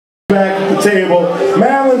Back at the table.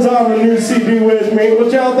 Marilyn's on a new CD with me. What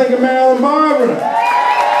y'all think of Marilyn Barbara?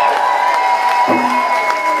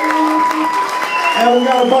 And we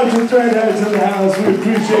got a bunch of threadheads in the house. We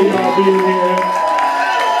appreciate y'all being here.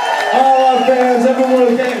 All our fans,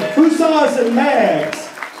 everyone again. Who saw us at Mags?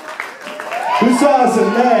 Who saw us at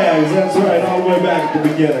Mags? That's right, all the way back at the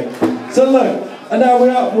beginning. So look, now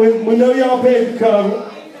we know y'all paid the cover.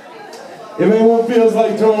 If anyone feels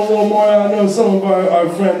like throwing a little more, I know some of our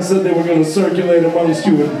friends said they were going to circulate amongst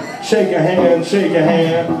you and shake a hand, shake a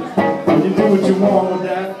hand. You do what you want with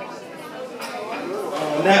that.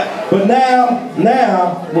 But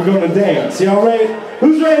now we're going to dance. Y'all ready?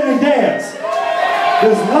 Who's ready to dance?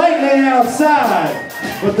 There's lightning outside,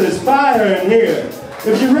 but there's fire in here.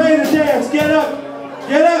 If you're ready to dance, get up.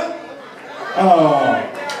 Get up. Oh.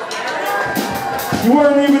 You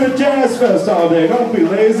weren't even at Jazz Fest all day. Don't be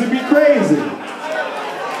lazy, be crazy.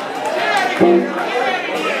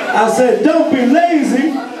 I said, don't be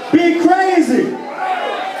lazy, be crazy.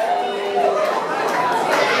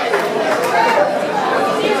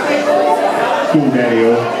 Cool,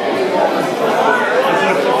 Daddy-O.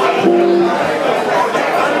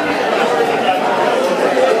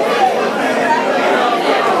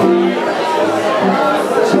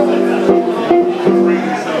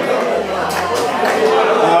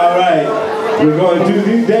 We're going to do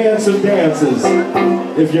the dance of dances,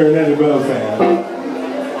 if you're an Eddie Bell fan.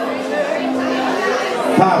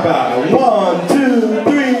 Pop out. 1, 2,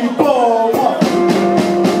 3, 4, 1.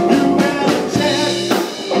 You better check.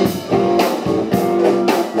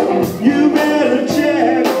 You better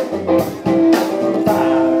check.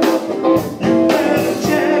 5. You better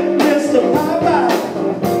check, Mr. Popeye.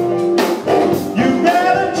 You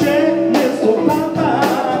better check, Mr.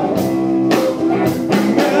 Popeye. You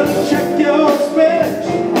better check your spinach,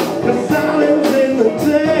 'cause I live in the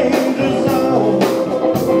danger zone.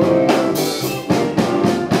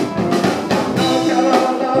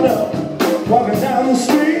 Walking down the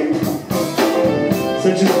street,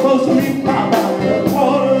 said you're supposed to meet Papa at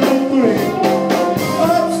 2:45.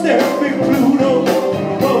 Upstairs, big Pluto,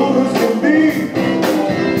 bold as can be.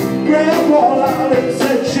 Grandpa out and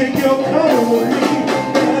said, shake your coming with me.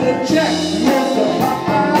 Better check, Mr.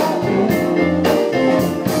 Popeye.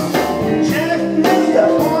 Check, Mr.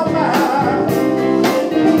 Popeye.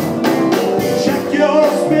 Check your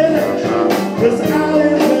spinach, 'cause I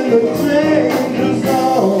live in the danger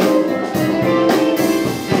zone.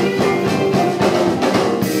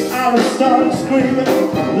 I started screaming,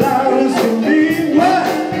 loud as can be. What?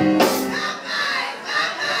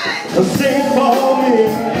 Sing for me.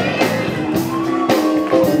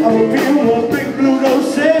 I'm repeating what Big Pluto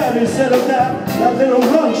said. He said of that little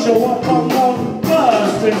run show up on the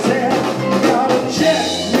bus. He said, gotta check,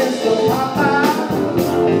 Mr. Popeye.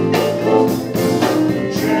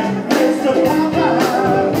 Check, Mr.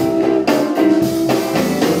 Popeye.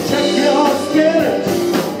 Check your spinach,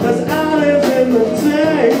 'cause I live in the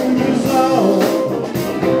danger zone.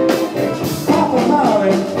 Papa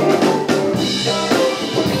Molly.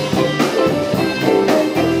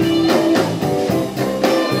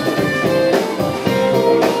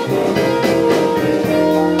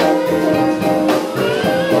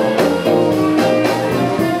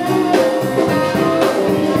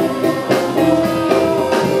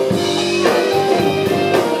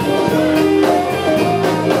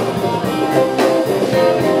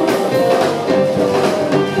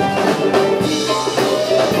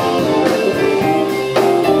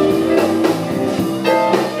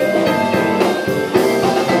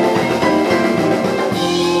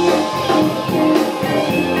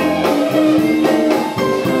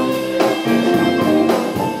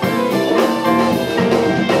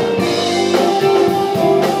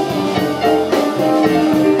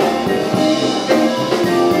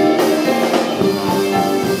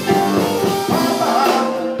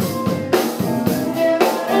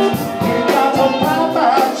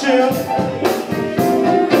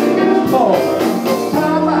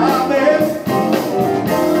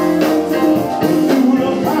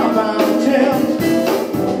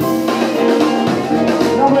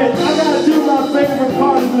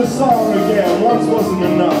 This song again, once wasn't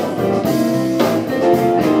enough.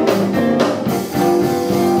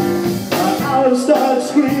 I would start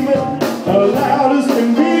screaming, loud as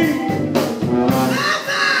can be.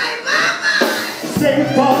 Say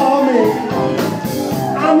for me.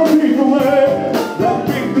 I'm repeating the word that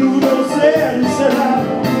Big Pluto said. He said,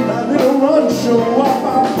 that little run show off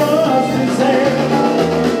our bus. He said,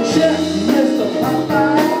 check, Mr.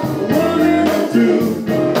 Popeye, 1 and 2.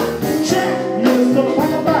 Check, Mr.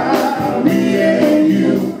 Popeye, me and you.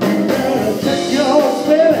 You better check your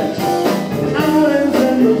spinach. I live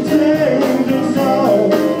in the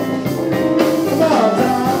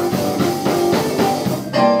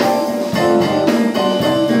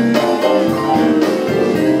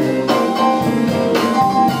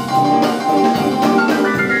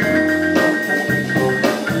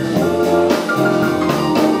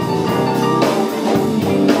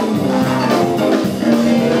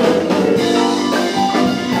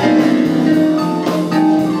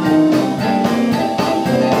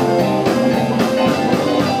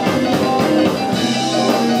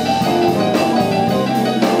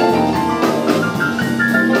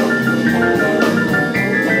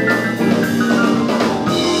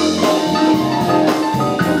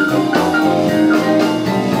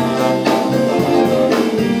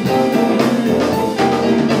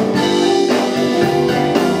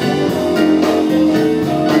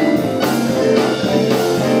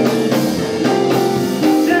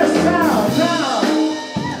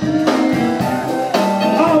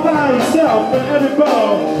yourself and Eddie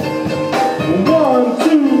Bow. 1,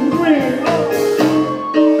 2, 3.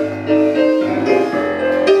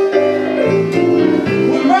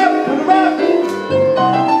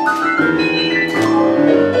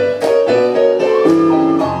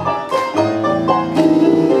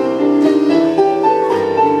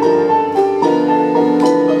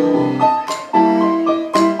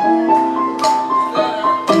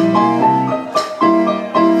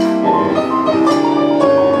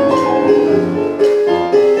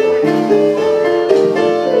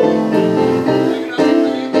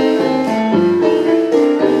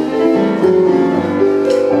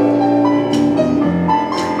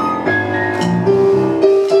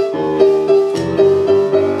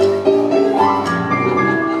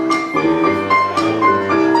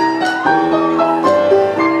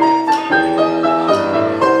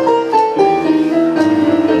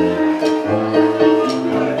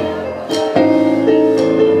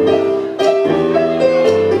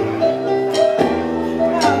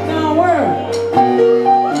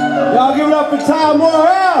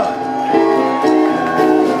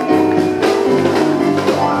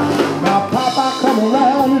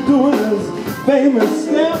 Famous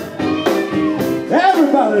step,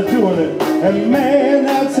 everybody's doing it, and man,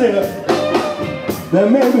 that's it. There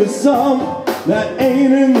may be some that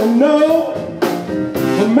ain't in the know,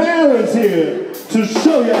 but Marilyn's here to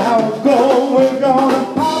show you how it goes. We're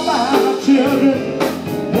gonna pop our children,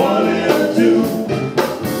 1 and 2.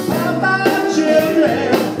 Pop our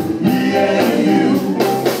children, me and you.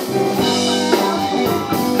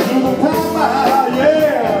 Do the pop out,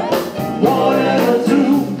 yeah, 1 and 2.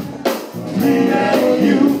 Me and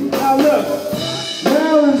you. Now look,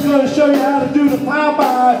 Marilyn's gonna show you how to do the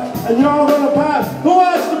Popeye, and y'all gonna pop. Who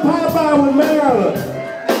wants to Popeye with Marilyn?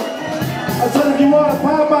 I said if you want to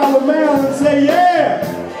Popeye with Marilyn, say yeah.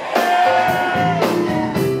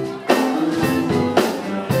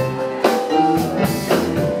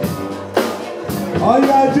 All you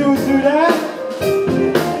gotta do is do that.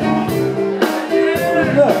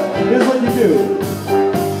 Look, here's what you do.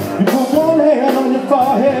 You put one hand on your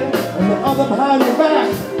forehead and the other behind your back.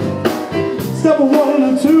 Step 1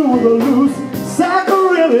 and 2 with a loose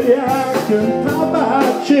saccharilliac and pop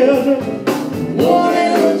our children, 1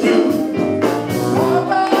 and 2. Pop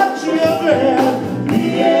our children, me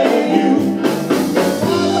and you.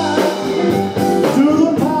 Do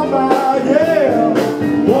the Popeye, yeah,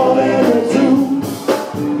 1 and 2.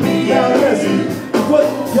 Now listen, put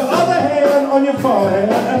your other hand on your forehead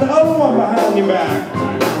and the other one behind your back.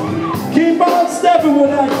 Keep on stepping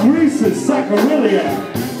with that greasy saccharilliac.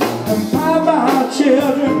 And pop our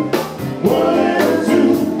children, 1 and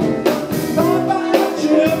 2. Pop our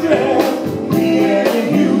children, me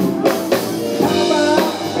and you. Papa,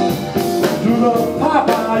 do the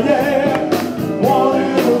Popeye, yeah, 1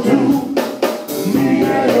 and 2. Me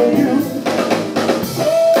and you.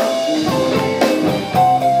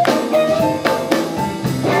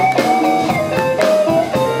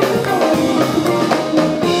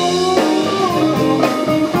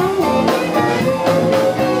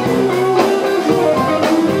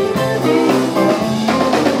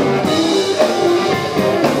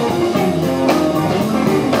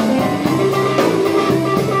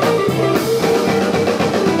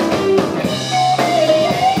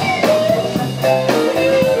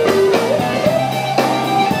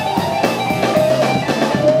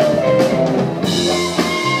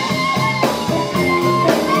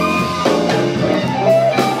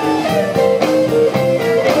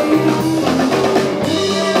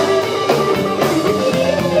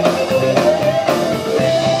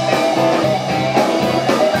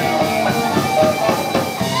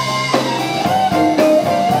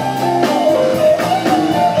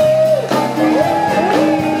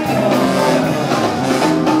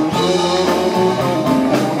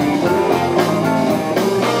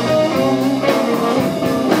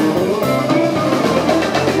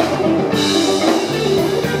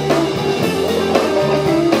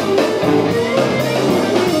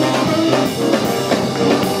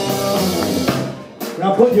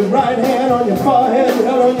 Now put your right hand on your forehead, the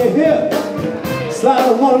other on your hip.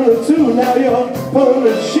 Slide 1 and 2, now you're pulling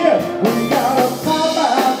the ship. We gotta pop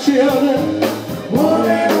our children, 1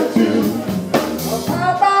 and 2.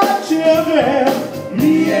 Pop our children,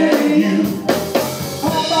 me and you.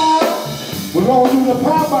 Popeye, we're gonna do the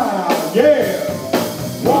Popeye, yeah,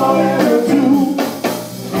 1 and 2.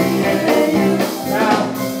 Me and you. Now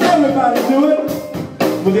everybody do it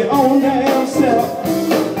with their own damn self.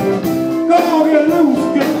 Go on, get loose,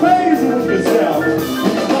 get crazy with yourself. We're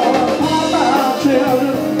gonna pop our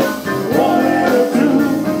children, 1 and 2.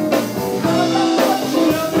 Pop our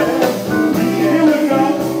children, here we go.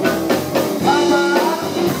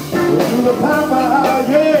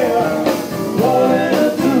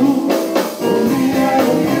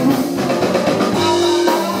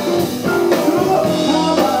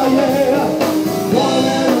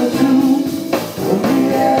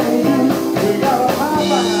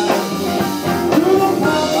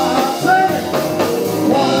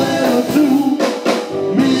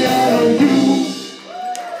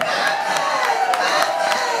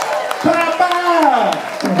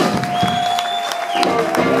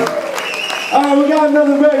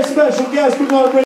 another very special guest we're going to bring.